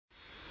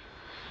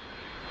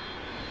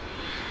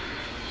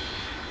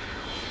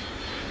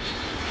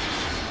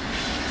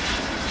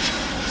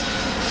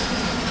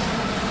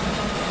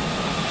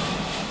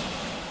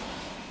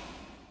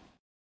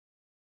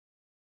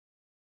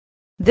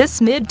This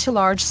mid to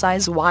large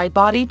size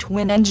wide-body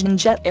twin-engine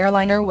jet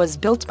airliner was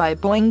built by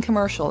Boeing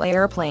Commercial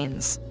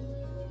Airplanes.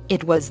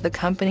 It was the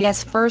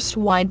company's first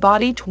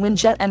wide-body twin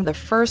jet and the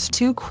first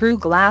two-crew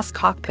glass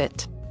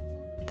cockpit.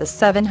 The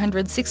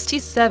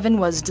 767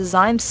 was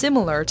designed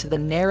similar to the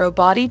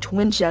narrow-body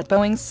twin-jet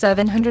Boeing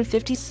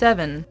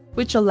 757,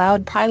 which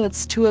allowed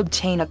pilots to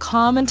obtain a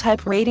common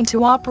type rating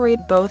to operate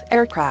both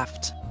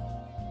aircraft.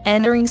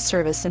 Entering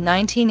service in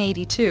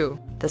 1982,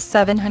 the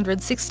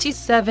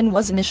 767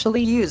 was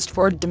initially used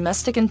for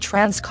domestic and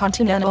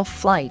transcontinental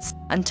flights,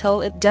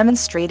 until it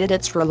demonstrated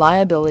its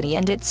reliability,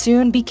 and it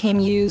soon became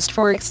used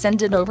for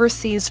extended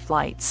overseas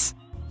flights.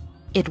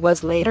 It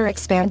was later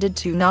expanded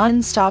to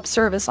non-stop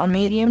service on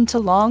medium to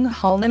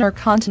long-haul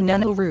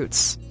intercontinental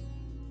routes.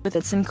 With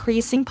its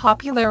increasing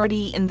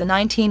popularity in the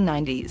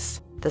 1990s,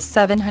 the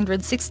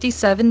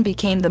 767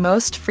 became the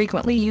most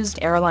frequently used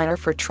airliner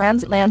for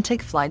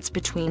transatlantic flights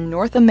between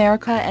North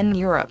America and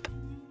Europe.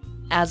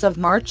 As of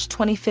March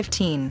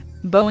 2015,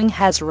 Boeing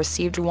has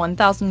received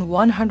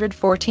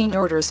 1,114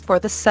 orders for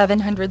the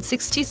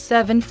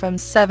 767 from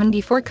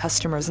 74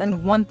 customers,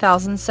 and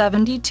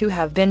 1,072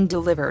 have been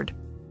delivered.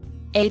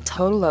 A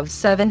total of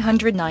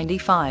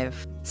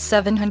 795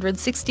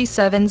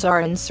 767s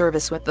are in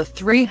service, with the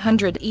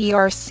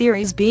 300ER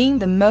series being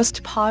the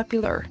most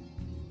popular.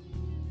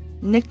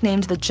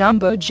 Nicknamed the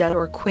Jumbo Jet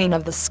or Queen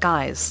of the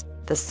Skies,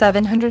 the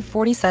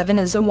 747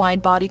 is a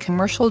wide-body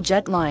commercial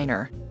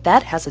jetliner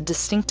that has a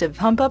distinctive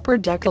hump upper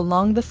deck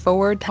along the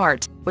forward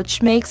part,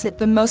 which makes it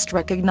the most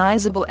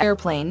recognizable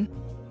airplane.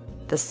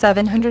 The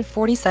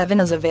 747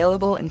 is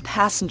available in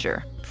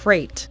passenger,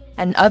 freight,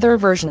 and other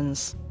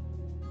versions.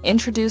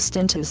 Introduced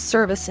into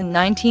service in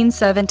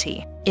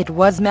 1970, it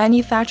was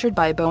manufactured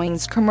by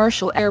Boeing's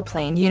Commercial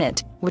Airplane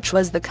Unit, which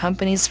was the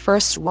company's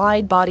first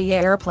wide-body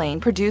airplane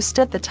produced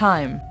at the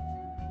time.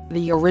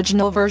 The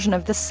original version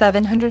of the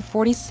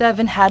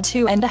 747 had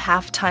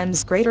 2.5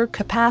 times greater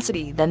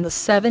capacity than the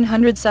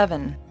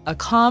 707, a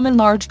common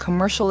large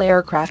commercial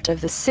aircraft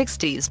of the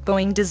 60s.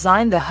 Boeing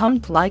designed the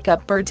hump-like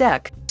upper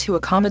deck to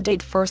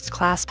accommodate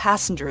first-class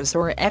passengers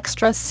or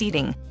extra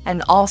seating,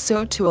 and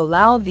also to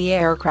allow the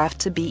aircraft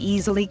to be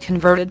easily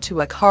converted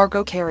to a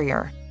cargo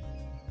carrier.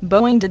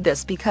 Boeing did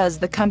this because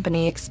the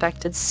company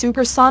expected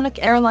supersonic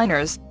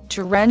airliners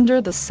to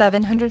render the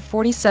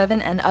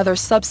 747 and other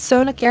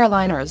subsonic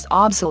airliners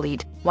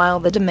obsolete,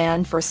 while the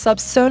demand for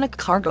subsonic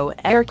cargo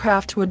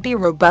aircraft would be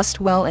robust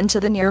well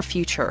into the near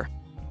future.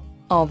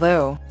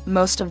 Although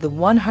most of the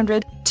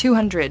 100,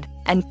 200,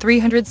 and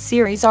 300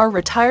 series are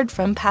retired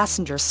from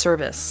passenger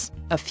service,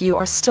 a few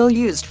are still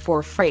used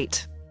for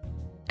freight.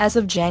 As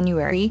of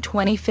January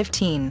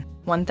 2015,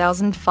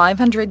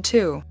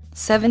 1,502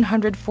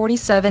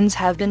 747s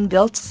have been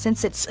built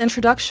since its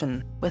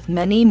introduction, with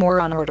many more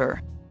on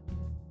order.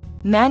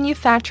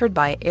 Manufactured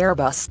by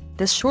Airbus,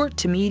 this short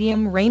to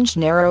medium-range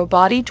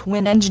narrow-body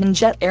twin-engine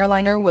jet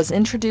airliner was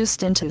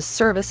introduced into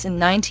service in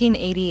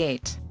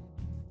 1988.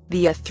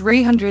 The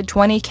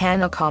A320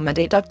 can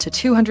accommodate up to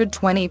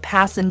 220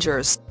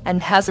 passengers,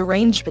 and has a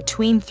range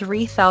between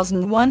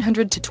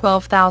 3,100 to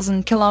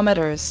 12,000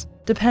 kilometers,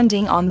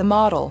 depending on the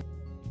model.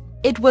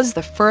 It was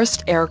the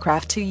first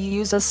aircraft to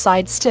use a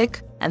side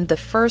stick, and the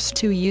first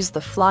to use the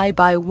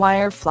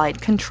fly-by-wire flight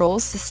control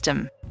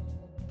system.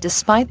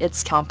 Despite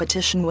its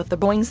competition with the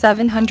Boeing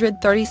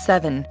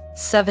 737,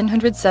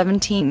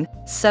 717,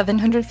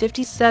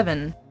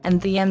 757,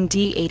 and the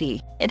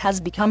MD-80, it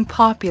has become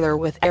popular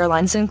with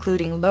airlines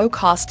including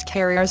low-cost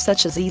carriers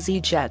such as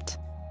EasyJet.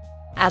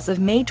 As of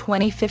May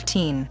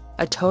 2015,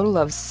 a total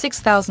of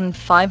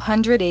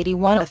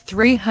 6,581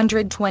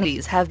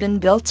 A320s have been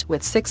built,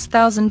 with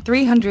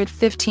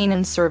 6,315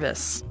 in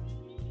service.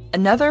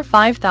 Another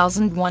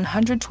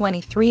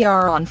 5,123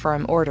 are on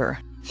firm order,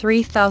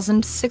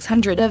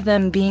 3,600 of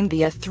them being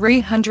the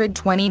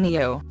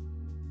A320neo.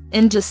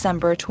 In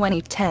December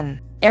 2010,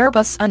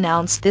 Airbus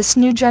announced this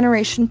new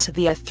generation to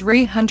the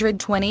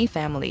A320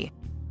 family.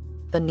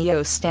 The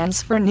neo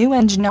stands for New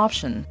Engine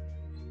Option.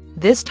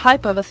 This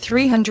type of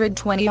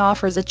A320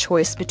 offers a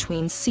choice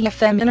between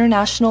CFM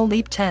International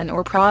LEAP 10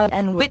 or Pratt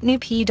 & Whitney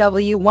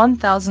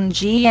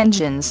PW1000G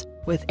engines,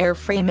 with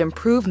airframe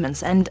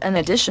improvements and an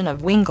addition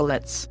of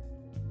winglets.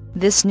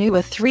 This new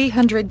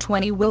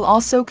A320 will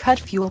also cut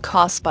fuel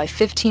costs by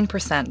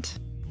 15%.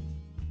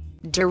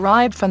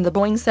 Derived from the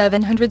Boeing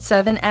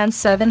 707 and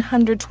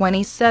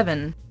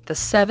 727, the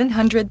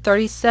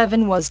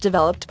 737 was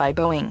developed by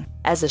Boeing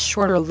as a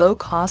shorter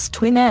low-cost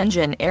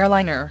twin-engine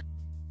airliner.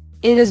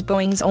 It is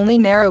Boeing's only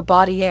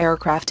narrow-body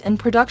aircraft in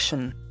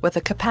production, with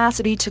a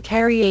capacity to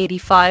carry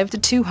 85 to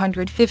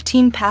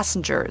 215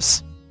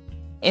 passengers.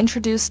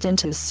 Introduced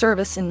into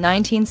service in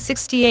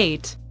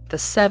 1968, the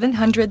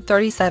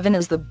 737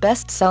 is the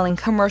best-selling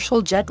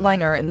commercial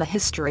jetliner in the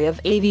history of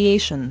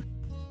aviation.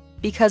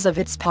 Because of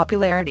its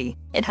popularity,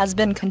 it has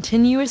been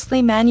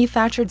continuously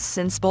manufactured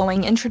since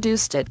Boeing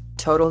introduced it,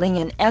 totaling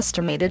an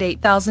estimated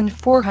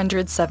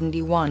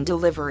 8,471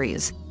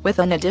 deliveries, with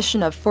an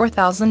addition of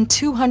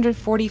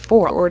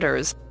 4,244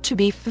 orders to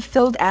be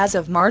fulfilled as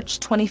of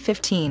March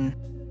 2015.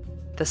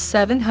 The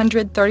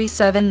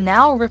 737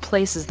 now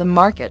replaces the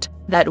market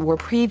that were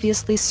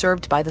previously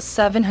served by the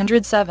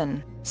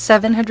 707,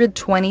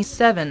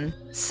 727,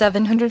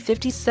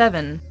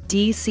 757,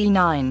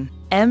 DC-9,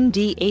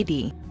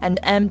 MD-80,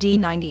 and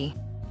MD-90.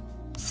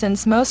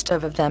 Since most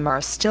of them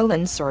are still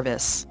in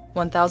service,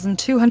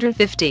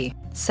 1,250,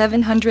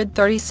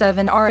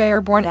 737 are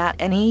airborne at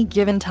any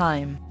given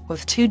time,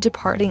 with 2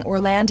 departing or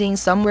landing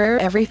somewhere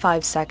every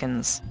 5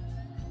 seconds.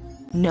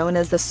 Known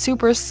as the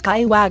Super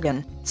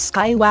Skywagon,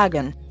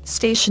 Skywagon,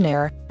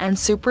 Stationair, and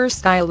Super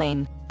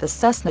Skylane, the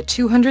Cessna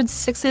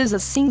 206 is a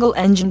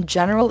single-engine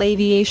general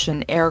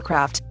aviation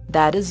aircraft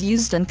that is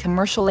used in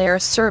commercial air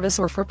service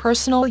or for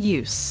personal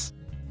use.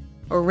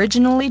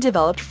 Originally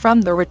developed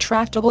from the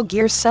retractable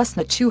gear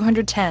Cessna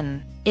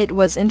 210, it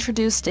was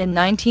introduced in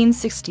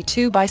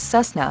 1962 by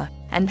Cessna,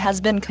 and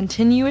has been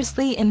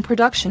continuously in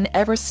production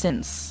ever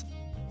since.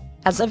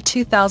 As of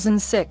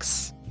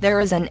 2006, there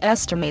is an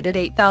estimated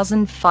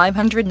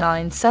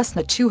 8,509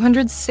 Cessna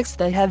 206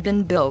 that have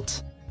been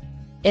built.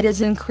 It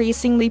is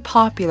increasingly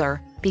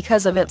popular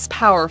because of its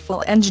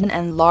powerful engine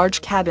and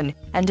large cabin,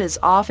 and is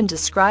often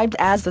described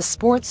as the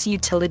sports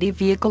utility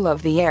vehicle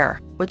of the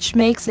air, which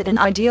makes it an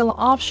ideal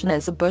option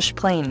as a bush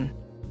plane.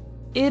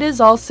 It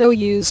is also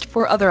used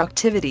for other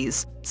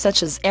activities,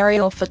 such as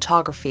aerial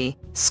photography,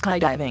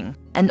 skydiving,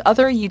 and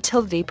other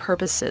utility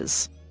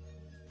purposes.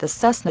 The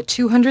Cessna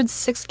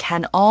 206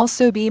 can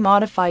also be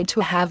modified to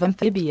have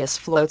amphibious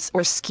floats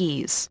or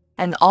skis,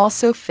 and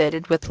also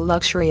fitted with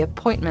luxury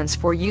appointments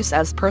for use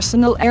as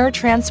personal air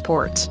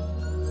transport.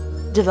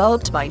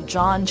 Developed by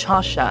John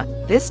Chasha,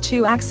 this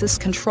 2-axis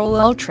control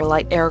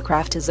ultralight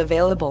aircraft is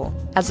available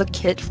as a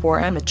kit for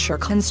amateur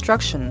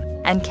construction,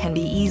 and can be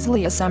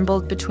easily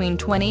assembled between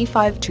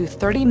 25 to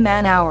 30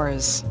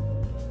 man-hours.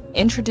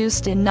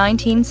 Introduced in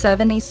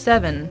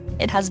 1977,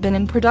 it has been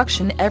in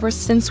production ever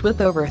since, with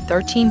over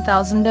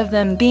 13,000 of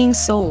them being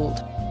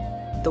sold.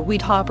 The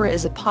Weedhopper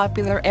is a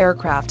popular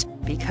aircraft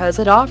because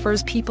it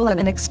offers people an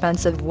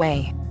inexpensive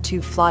way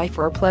to fly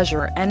for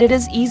pleasure, and it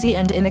is easy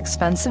and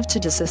inexpensive to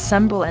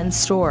disassemble and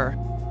store.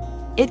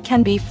 It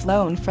can be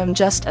flown from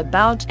just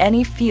about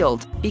any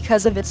field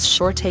because of its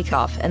short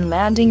takeoff and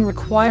landing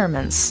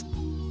requirements.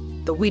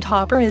 The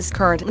Weedhopper is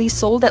currently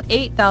sold at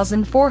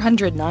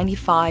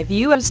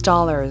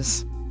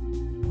 $8,495.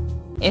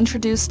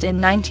 Introduced in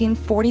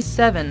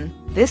 1947,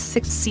 this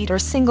 6-seater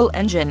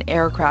single-engine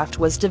aircraft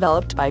was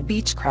developed by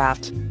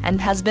Beechcraft, and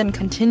has been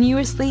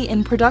continuously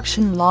in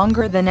production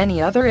longer than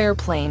any other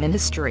airplane in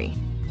history.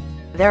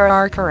 There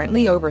are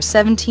currently over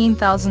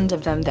 17,000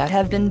 of them that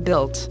have been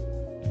built.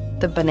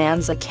 The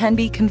Bonanza can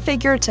be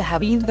configured to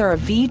have either a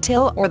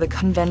V-tail or the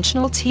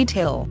conventional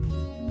T-tail.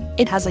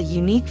 It has a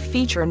unique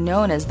feature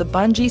known as the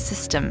bungee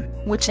system,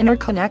 which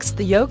interconnects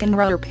the yoke and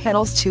rudder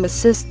pedals to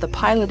assist the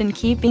pilot in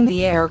keeping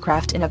the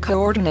aircraft in a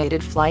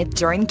coordinated flight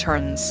during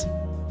turns.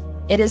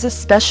 It is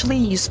especially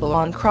useful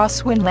on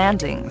crosswind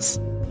landings.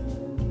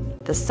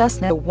 The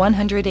Cessna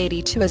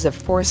 182 is a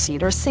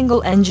 4-seater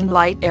single-engine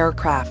light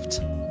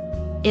aircraft.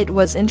 It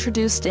was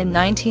introduced in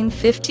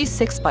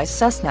 1956 by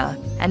Cessna,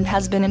 and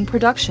has been in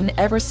production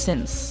ever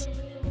since.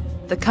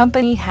 The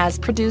company has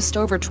produced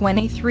over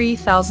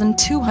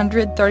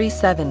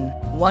 23,237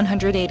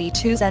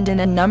 182s and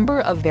in a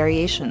number of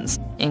variations,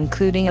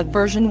 including a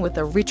version with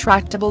a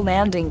retractable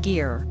landing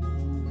gear.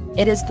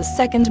 It is the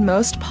second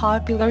most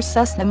popular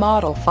Cessna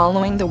model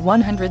following the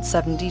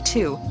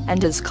 172,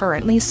 and is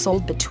currently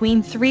sold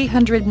between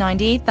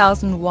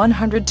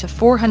 $398,100 to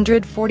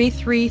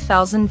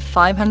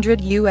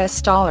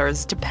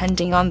 $443,500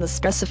 depending on the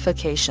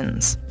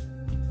specifications.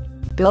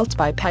 Built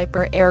by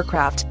Piper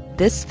Aircraft,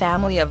 this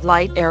family of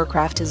light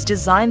aircraft is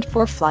designed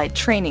for flight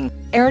training,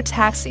 air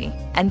taxi,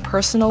 and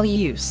personal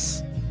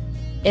use.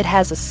 It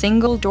has a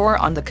single door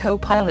on the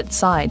co-pilot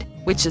side,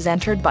 which is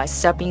entered by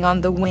stepping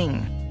on the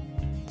wing.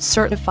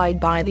 Certified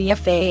by the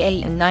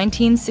FAA in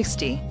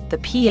 1960, the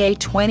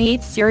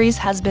PA-28 series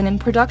has been in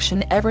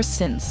production ever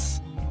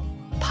since.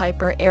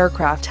 Piper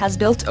Aircraft has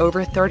built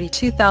over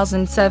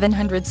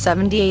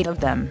 32,778 of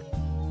them.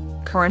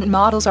 Current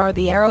models are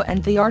the Arrow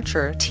and the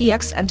Archer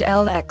TX and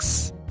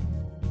LX.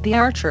 The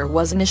Archer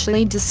was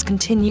initially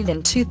discontinued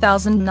in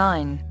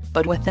 2009,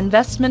 but with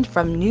investment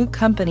from new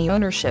company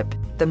ownership,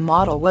 the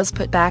model was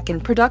put back in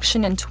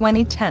production in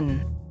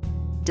 2010.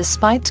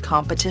 Despite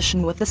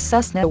competition with the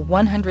Cessna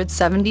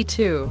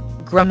 172,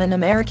 Grumman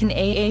American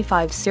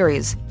AA5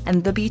 series,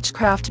 and the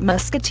Beechcraft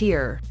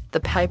Musketeer,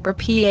 the Piper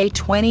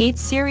PA-28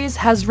 series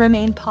has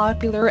remained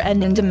popular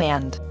and in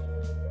demand.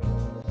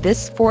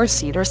 This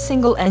 4-seater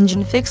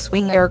single-engine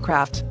fixed-wing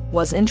aircraft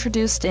was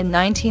introduced in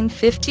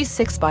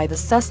 1956 by the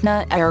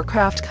Cessna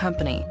Aircraft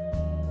Company.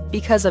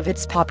 Because of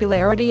its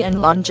popularity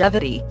and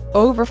longevity,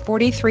 over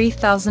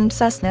 43,000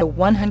 Cessna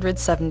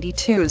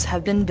 172s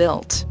have been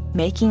built,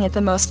 making it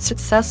the most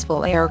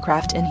successful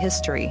aircraft in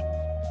history.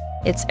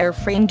 Its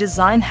airframe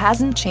design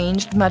hasn't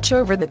changed much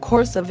over the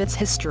course of its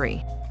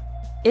history.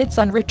 Its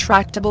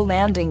unretractable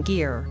landing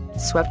gear,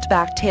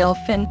 swept-back tail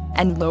fin,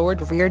 and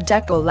lowered rear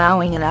deck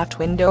allowing an aft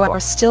window are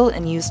still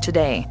in use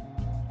today.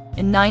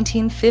 In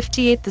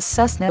 1958, the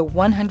Cessna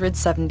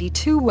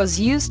 172 was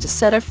used to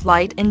set a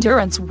flight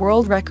endurance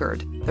world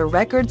record. The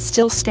record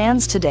still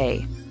stands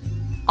today.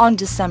 On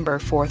December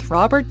 4,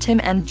 Robert Tim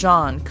and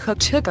John Cook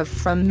took off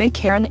from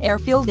McCarran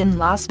Airfield in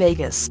Las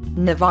Vegas,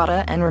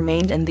 Nevada, and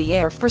remained in the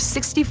air for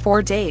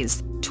 64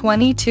 days,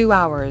 22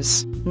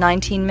 hours,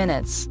 19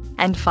 minutes,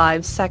 and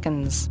 5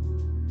 seconds.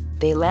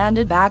 They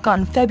landed back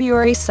on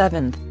February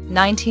 7,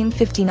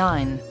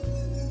 1959.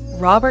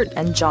 Robert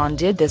and John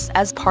did this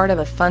as part of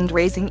a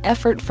fundraising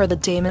effort for the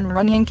Damon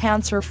Runyon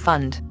Cancer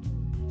Fund.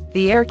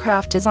 The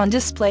aircraft is on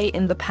display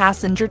in the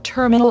passenger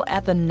terminal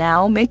at the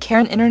now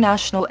McCarran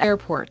International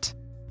Airport.